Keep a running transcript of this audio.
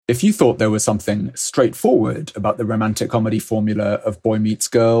If you thought there was something straightforward about the romantic comedy formula of boy meets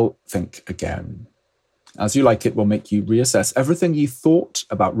girl, think again. As You Like It will make you reassess everything you thought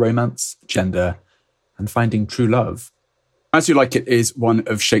about romance, gender, and finding true love. As You Like It is one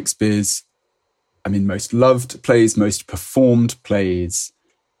of Shakespeare's, most loved plays, most performed plays,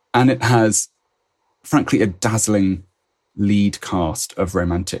 and it has, frankly, a dazzling lead cast of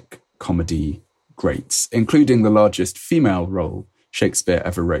romantic comedy greats, including the largest female role Shakespeare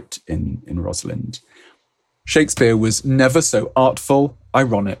ever wrote in Rosalind. Shakespeare was never so artful,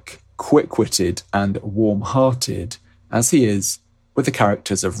 ironic, quick-witted, and warm-hearted as he is with the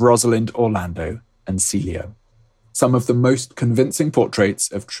characters of Rosalind, Orlando, and Celia, some of the most convincing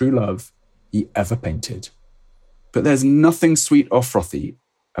portraits of true love he ever painted. But there's nothing sweet or frothy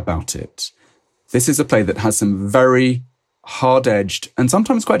about it. This is a play that has some very hard-edged and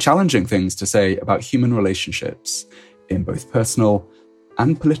sometimes quite challenging things to say about human relationships in both personal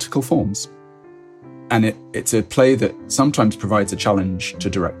and political forms. And it's a play that sometimes provides a challenge to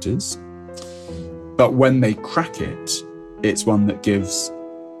directors, but when they crack it, it's one that gives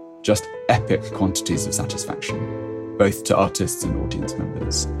just epic quantities of satisfaction, both to artists and audience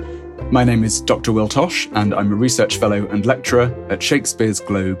members. My name is Dr. Will Tosh, and I'm a research fellow and lecturer at Shakespeare's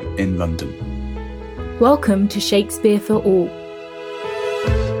Globe in London. Welcome to Shakespeare for All.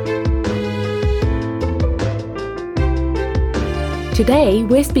 Today,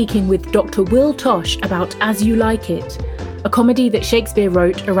 we're speaking with Dr. Will Tosh about As You Like It, a comedy that Shakespeare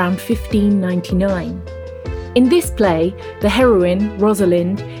wrote around 1599. In this play, the heroine,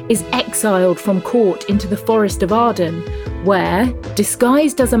 Rosalind, is exiled from court into the Forest of Arden, where,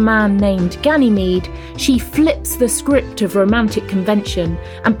 disguised as a man named Ganymede, she flips the script of romantic convention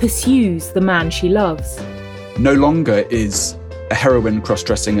and pursues the man she loves. No longer is a heroine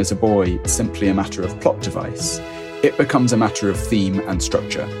cross-dressing as a boy simply a matter of plot device. It becomes a matter of theme and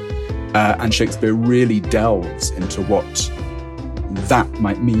structure. And Shakespeare really delves into what that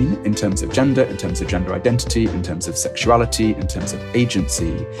might mean in terms of gender identity, in terms of sexuality, in terms of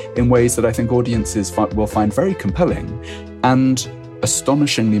agency, in ways that I think audiences will find very compelling and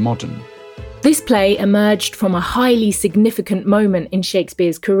astonishingly modern. This play emerged from a highly significant moment in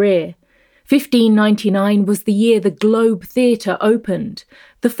Shakespeare's career. 1599 was the year the Globe Theatre opened,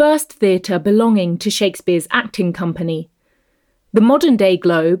 the first theatre belonging to Shakespeare's acting company. The modern-day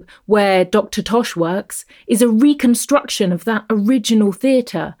Globe, where Dr. Tosh works, is a reconstruction of that original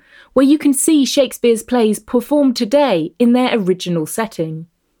theatre, where you can see Shakespeare's plays performed today in their original setting.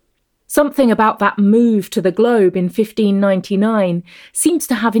 Something about that move to the Globe in 1599 seems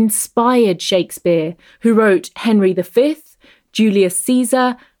to have inspired Shakespeare, who wrote Henry V, Julius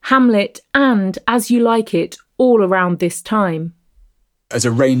Caesar, Hamlet, and As You Like It all around this time. As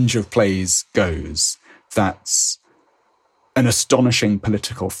a range of plays goes, that's an astonishing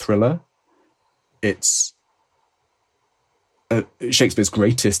political thriller. It's Shakespeare's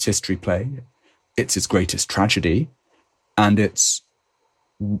greatest history play. It's his greatest tragedy. And it's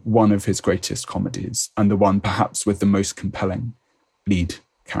one of his greatest comedies, and the one perhaps with the most compelling lead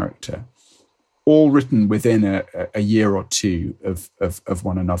character. All written within a year or two of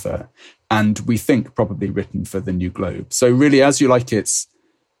one another. And we think probably written for the New Globe. So really, As You Like It's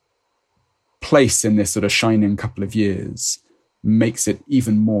place in this sort of shining couple of years makes it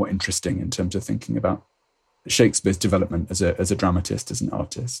even more interesting in terms of thinking about Shakespeare's development as a dramatist, as an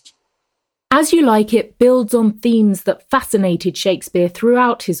artist. As You Like It builds on themes that fascinated Shakespeare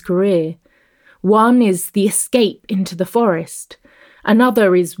throughout his career. One is the escape into the forest.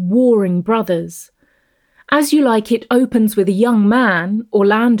 Another is warring brothers. As You Like It opens with a young man,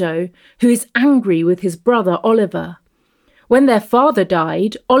 Orlando, who is angry with his brother Oliver. When their father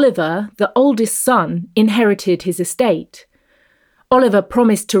died, Oliver, the oldest son, inherited his estate. Oliver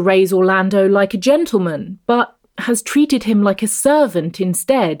promised to raise Orlando like a gentleman, but has treated him like a servant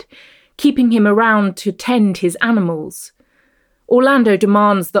instead, keeping him around to tend his animals. Orlando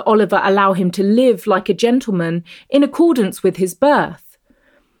demands that Oliver allow him to live like a gentleman in accordance with his birth.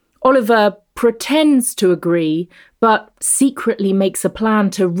 Oliver pretends to agree, but secretly makes a plan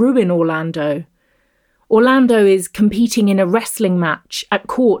to ruin Orlando. Orlando is competing in a wrestling match at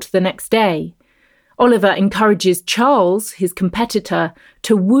court the next day. Oliver encourages Charles, his competitor,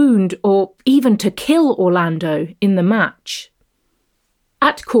 to wound or even to kill Orlando in the match.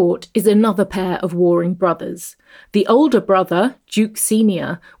 At court is another pair of warring brothers. The older brother, Duke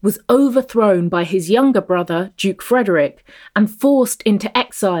Senior, was overthrown by his younger brother, Duke Frederick, and forced into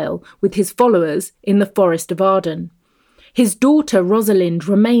exile with his followers in the Forest of Arden. His daughter Rosalind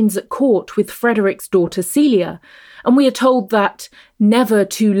remains at court with Frederick's daughter Celia, and we are told that never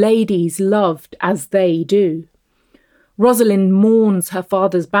two ladies loved as they do. Rosalind mourns her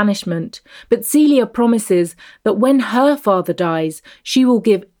father's banishment, but Celia promises that when her father dies, she will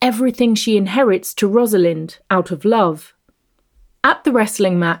give everything she inherits to Rosalind out of love. At the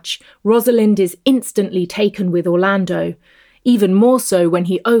wrestling match, Rosalind is instantly taken with Orlando, even more so when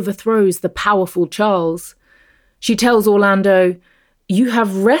he overthrows the powerful Charles. She tells Orlando, "You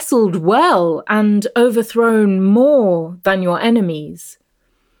have wrestled well and overthrown more than your enemies."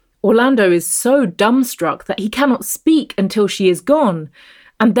 Orlando is so dumbstruck that he cannot speak until she is gone,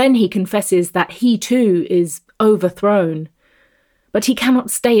 and then he confesses that he too is overthrown. But he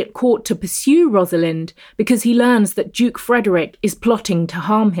cannot stay at court to pursue Rosalind because he learns that Duke Frederick is plotting to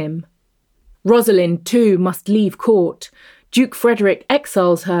harm him. Rosalind too must leave court. Duke Frederick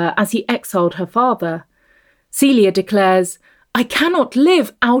exiles her as he exiled her father. Celia declares, "I cannot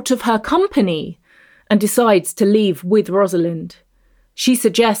live out of her company," and decides to leave with Rosalind. She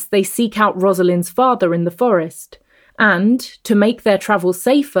suggests they seek out Rosalind's father in the forest, and, to make their travel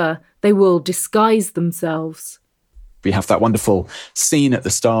safer, they will disguise themselves. We have that wonderful scene at the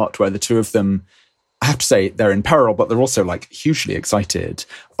start where the two of them, I have to say, they're in peril, but they're also hugely excited,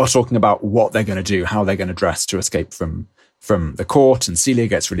 are talking about what they're going to do, how they're going to dress to escape from the court. And Celia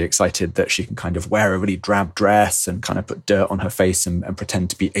gets really excited that she can kind of wear a really drab dress and kind of put dirt on her face and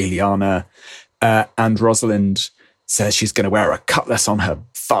pretend to be Aliana. And Rosalind says she's going to wear a cutlass on her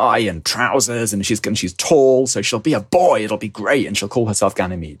thigh and trousers, and she's tall, so she'll be a boy, it'll be great, and she'll call herself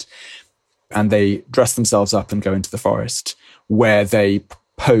Ganymede. And they dress themselves up and go into the forest, where they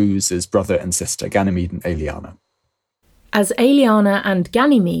pose as brother and sister, Ganymede and Aliana. As Aliana and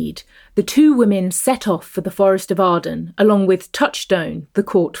Ganymede, the two women set off for the Forest of Arden, along with Touchstone, the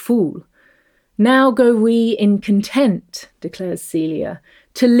court fool. "Now go we in content," declares Celia,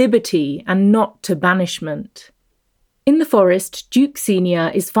 "to liberty and not to banishment." In the forest, Duke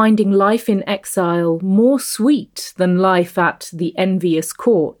Senior is finding life in exile more sweet than life at the envious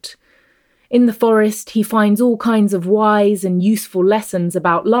court. In the forest, he finds all kinds of wise and useful lessons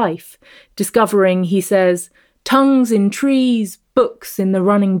about life, discovering, he says, tongues in trees, books in the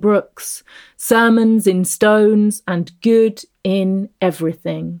running brooks, sermons in stones, and good in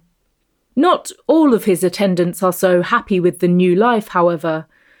everything. Not all of his attendants are so happy with the new life, however.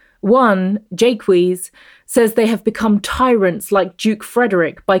 One, Jaques, says they have become tyrants like Duke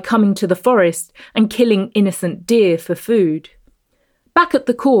Frederick by coming to the forest and killing innocent deer for food. Back at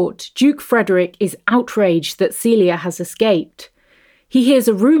the court, Duke Frederick is outraged that Celia has escaped. He hears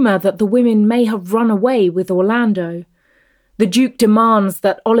a rumour that the women may have run away with Orlando. The Duke demands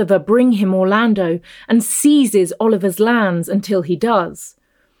that Oliver bring him Orlando and seizes Oliver's lands until he does.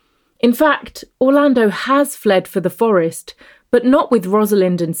 In fact, Orlando has fled for the forest, but not with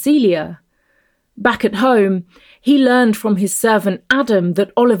Rosalind and Celia. Back at home, he learned from his servant Adam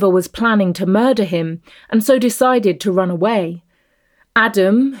that Oliver was planning to murder him, and so decided to run away.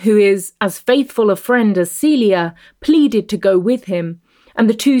 Adam, who is as faithful a friend as Celia, pleaded to go with him, and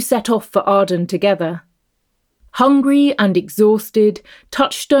the two set off for Arden together. Hungry and exhausted,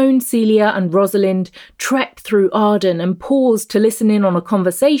 Touchstone, Celia and Rosalind trekked through Arden and paused to listen in on a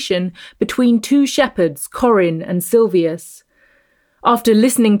conversation between two shepherds, Corin and Silvius. After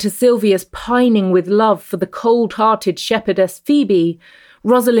listening to Silvius pining with love for the cold-hearted shepherdess Phoebe,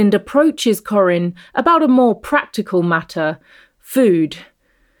 Rosalind approaches Corin about a more practical matter, food.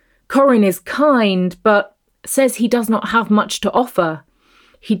 Corin is kind, but says he does not have much to offer.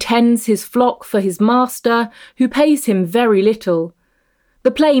 He tends his flock for his master, who pays him very little. The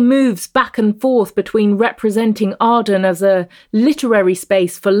play moves back and forth between representing Arden as a literary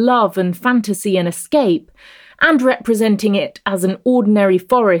space for love and fantasy and escape, and representing it as an ordinary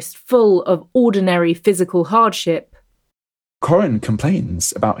forest full of ordinary physical hardship. Corin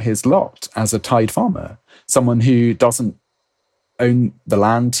complains about his lot as a tied farmer, someone who doesn't own the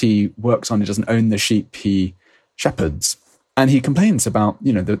land he works on, he doesn't own the sheep he shepherds. And he complains about,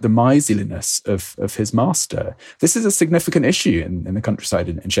 the miserliness of his master. This is a significant issue in the countryside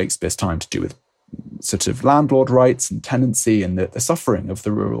in Shakespeare's time, to do with sort of landlord rights and tenancy and the suffering of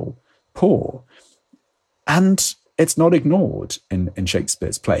the rural poor. And it's not ignored in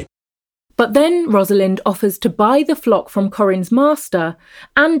Shakespeare's play. But then Rosalind offers to buy the flock from Corin's master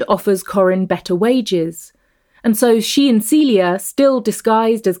and offers Corin better wages. And so she and Celia, still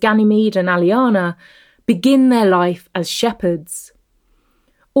disguised as Ganymede and Aliana, begin their life as shepherds.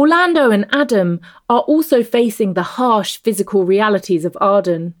 Orlando and Adam are also facing the harsh physical realities of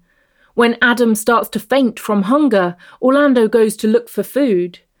Arden. When Adam starts to faint from hunger, Orlando goes to look for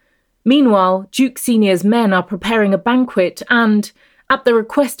food. Meanwhile, Duke Senior's men are preparing a banquet and, at the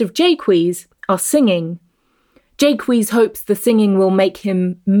request of Jaques, are singing. Jaques hopes the singing will make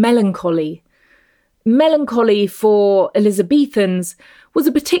him melancholy. Melancholy for Elizabethans was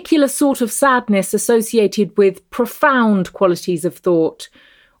a particular sort of sadness associated with profound qualities of thought,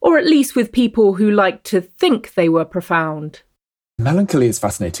 or at least with people who liked to think they were profound. Melancholy is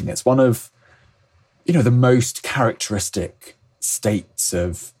fascinating. It's one of, the most characteristic states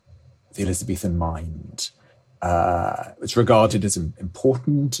of the Elizabethan mind. It's regarded as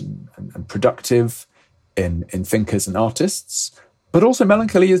important and productive in thinkers and artists, but also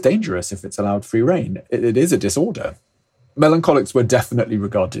melancholy is dangerous if it's allowed free rein. It is a disorder. Melancholics were definitely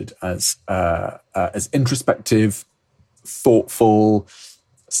regarded as introspective, thoughtful,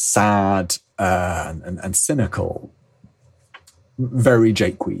 sad, and cynical. Very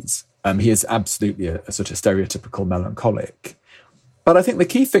Jaques. He is absolutely a sort of stereotypical melancholic. But I think the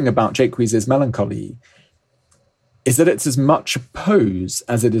key thing about Jaques' melancholy is that it's as much a pose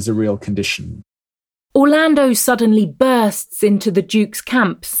as it is a real condition. Orlando suddenly bursts into the Duke's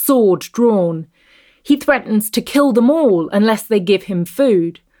camp, sword drawn. He threatens to kill them all unless they give him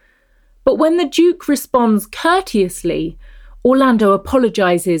food. But when the Duke responds courteously, Orlando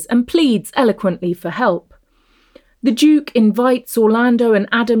apologises and pleads eloquently for help. The Duke invites Orlando and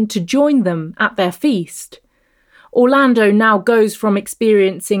Adam to join them at their feast. Orlando now goes from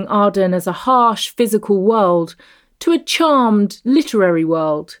experiencing Arden as a harsh physical world to a charmed literary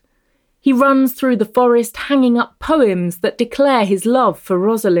world. He runs through the forest hanging up poems that declare his love for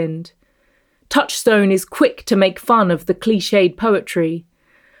Rosalind. Touchstone is quick to make fun of the cliched poetry.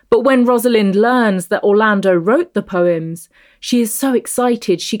 But when Rosalind learns that Orlando wrote the poems, she is so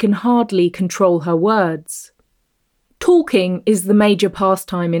excited she can hardly control her words. Talking is the major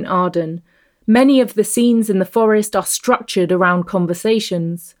pastime in Arden. Many of the scenes in the forest are structured around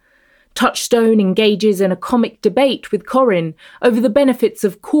conversations. Touchstone engages in a comic debate with Corin over the benefits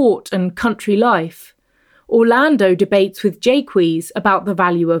of court and country life. Orlando debates with Jaques about the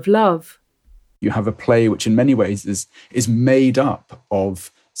value of love. You have a play which in many ways is made up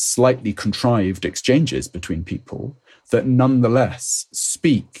of slightly contrived exchanges between people that nonetheless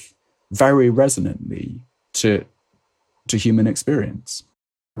speak very resonantly to human experience.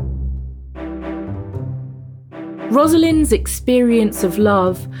 Rosalind's experience of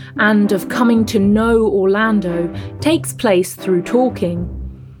love and of coming to know Orlando takes place through talking.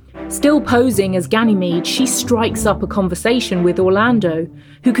 Still posing as Ganymede, she strikes up a conversation with Orlando,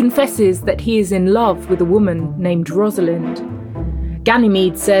 who confesses that he is in love with a woman named Rosalind.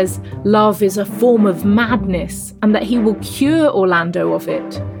 Ganymede says love is a form of madness and that he will cure Orlando of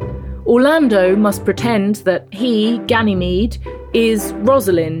it. Orlando must pretend that he, Ganymede, is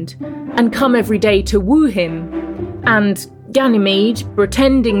Rosalind and come every day to woo him. And Ganymede,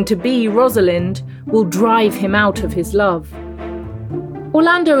 pretending to be Rosalind, will drive him out of his love.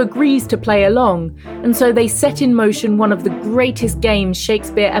 Orlando agrees to play along, and so they set in motion one of the greatest games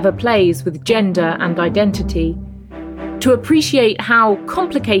Shakespeare ever plays with gender and identity. To appreciate how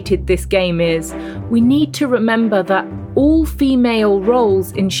complicated this game is, we need to remember that all female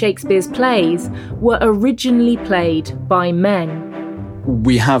roles in Shakespeare's plays were originally played by men.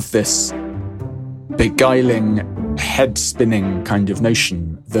 We have this beguiling, head-spinning kind of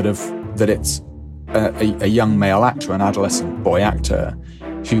notion that it's a young male actor, an adolescent boy actor,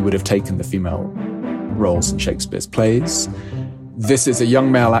 who would have taken the female roles in Shakespeare's plays. This is a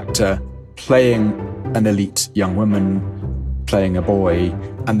young male actor playing an elite young woman, playing a boy,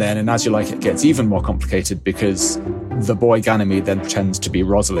 and then in As You Like It gets even more complicated because the boy Ganymede then pretends to be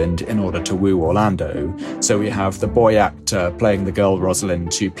Rosalind in order to woo Orlando. So we have the boy actor playing the girl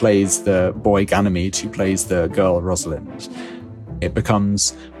Rosalind, who plays the boy Ganymede, who plays the girl Rosalind. It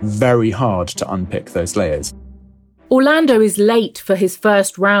becomes very hard to unpick those layers. Orlando is late for his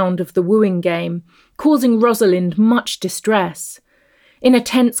first round of the wooing game, causing Rosalind much distress. In a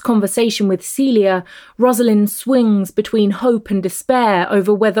tense conversation with Celia, Rosalind swings between hope and despair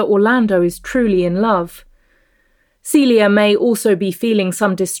over whether Orlando is truly in love. Celia may also be feeling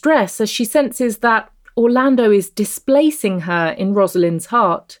some distress as she senses that Orlando is displacing her in Rosalind's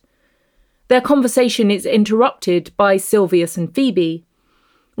heart. Their conversation is interrupted by Silvius and Phoebe.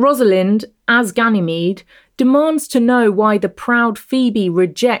 Rosalind, as Ganymede, demands to know why the proud Phoebe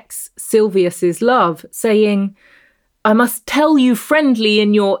rejects Silvius's love, saying, "I must tell you friendly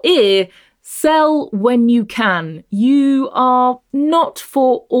in your ear, sell when you can. You are not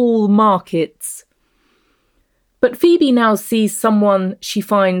for all markets." But Phoebe now sees someone she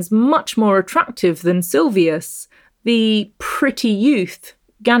finds much more attractive than Silvius, the pretty youth,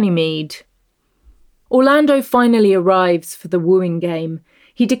 Ganymede. Orlando finally arrives for the wooing game.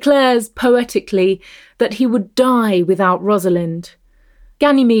 He declares poetically that he would die without Rosalind.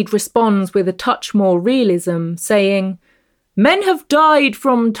 Ganymede responds with a touch more realism, saying, Men have died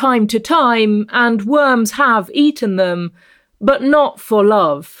from time to time, and worms have eaten them, but not for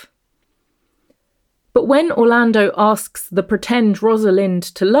love. But when Orlando asks the pretend Rosalind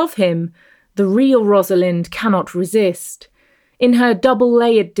to love him, the real Rosalind cannot resist. In her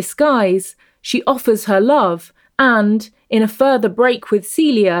double-layered disguise, she offers her love, and, in a further break with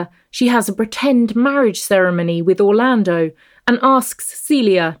Celia, she has a pretend marriage ceremony with Orlando and asks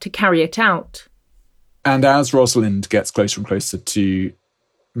Celia to carry it out. And as Rosalind gets closer and closer to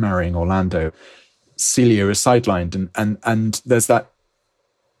marrying Orlando, Celia is sidelined, and there's that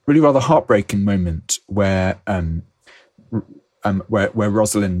really rather heartbreaking moment where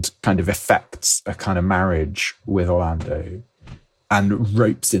Rosalind kind of effects a kind of marriage with Orlando and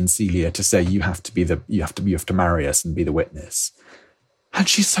ropes in Celia to say, you have to marry us and be the witness. And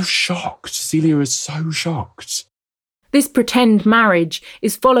she's so shocked. Celia is so shocked. This pretend marriage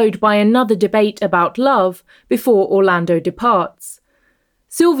is followed by another debate about love before Orlando departs.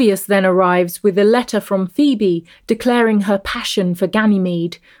 Silvius then arrives with a letter from Phoebe declaring her passion for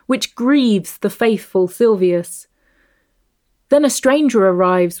Ganymede, which grieves the faithful Silvius. Then a stranger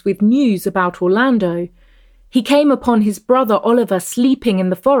arrives with news about Orlando. He came upon his brother Oliver sleeping in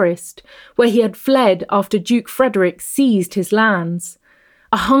the forest, where he had fled after Duke Frederick seized his lands.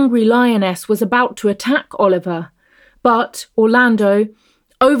 A hungry lioness was about to attack Oliver, but Orlando,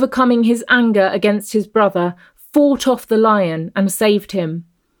 overcoming his anger against his brother, fought off the lion and saved him.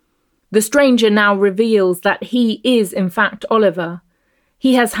 The stranger now reveals that he is in fact Oliver.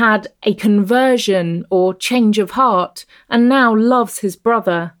 He has had a conversion or change of heart and now loves his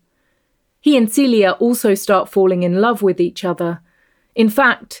brother. He and Celia also start falling in love with each other. In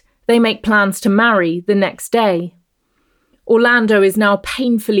fact, they make plans to marry the next day. Orlando is now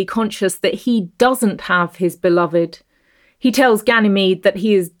painfully conscious that he doesn't have his beloved. He tells Ganymede that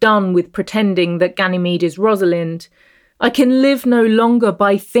he is done with pretending that Ganymede is Rosalind. I can live no longer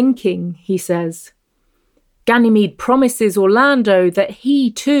by thinking, he says. Ganymede promises Orlando that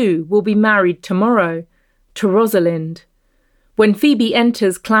he too will be married tomorrow, to Rosalind. When Phoebe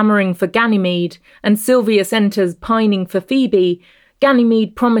enters clamouring for Ganymede and Silvius enters pining for Phoebe,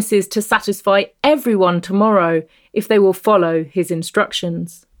 Ganymede promises to satisfy everyone tomorrow if they will follow his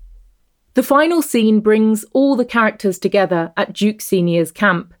instructions. The final scene brings all the characters together at Duke Senior's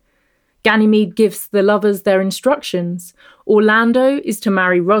camp. Ganymede gives the lovers their instructions. Orlando is to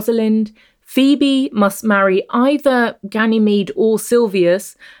marry Rosalind, Phoebe must marry either Ganymede or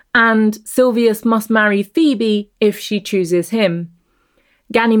Silvius, and Silvius must marry Phoebe if she chooses him.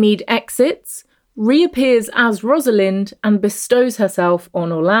 Ganymede exits, reappears as Rosalind, and bestows herself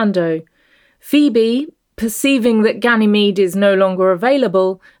on Orlando. Phoebe, perceiving that Ganymede is no longer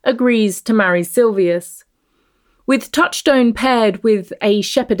available, agrees to marry Silvius. With Touchstone paired with a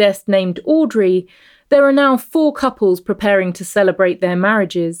shepherdess named Audrey, there are now 4 couples preparing to celebrate their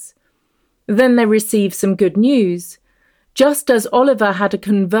marriages. Then they receive some good news. Just as Oliver had a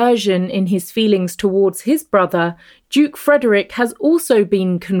conversion in his feelings towards his brother, Duke Frederick has also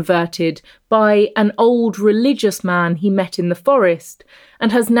been converted by an old religious man he met in the forest,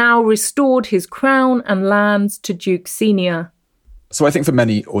 and has now restored his crown and lands to Duke Senior. So I think for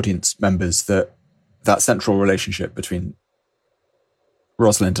many audience members that central relationship between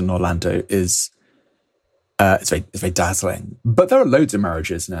Rosalind and Orlando is it's very dazzling. But there are loads of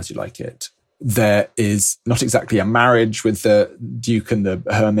marriages in As You Like It. There is not exactly a marriage with the Duke and the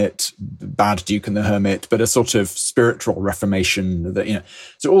Hermit, the bad Duke and the Hermit, but a sort of spiritual reformation that,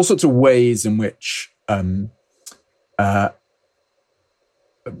 so all sorts of ways in which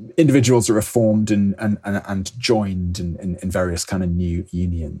individuals are reformed and joined in various kind of new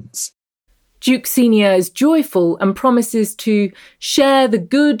unions. Duke Senior is joyful and promises to share the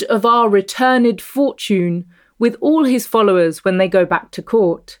good of our returned fortune with all his followers when they go back to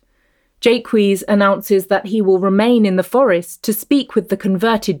court. Jaques announces that he will remain in the forest to speak with the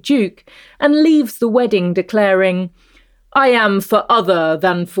converted Duke and leaves the wedding declaring, "I am for other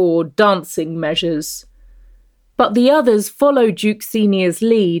than for dancing measures." But the others follow Duke Senior's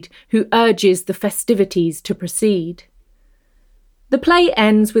lead, who urges the festivities to proceed. The play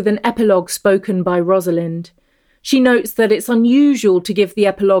ends with an epilogue spoken by Rosalind. She notes that it's unusual to give the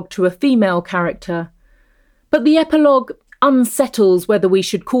epilogue to a female character, but the epilogue unsettles whether we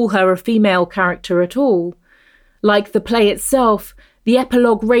should call her a female character at all. Like the play itself, the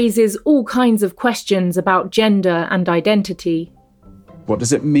epilogue raises all kinds of questions about gender and identity. What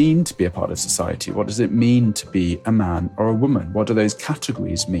does it mean to be a part of society? What does it mean to be a man or a woman? What do those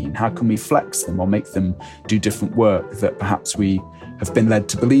categories mean? How can we flex them or make them do different work that perhaps we have been led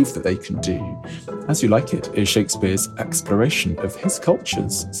to believe that they can do? As You Like It is Shakespeare's exploration of his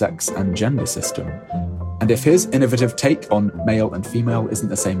culture's sex and gender system. And And if his innovative take on male and female isn't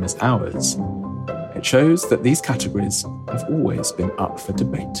the same as ours, it shows that these categories have always been up for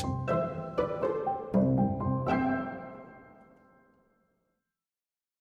debate.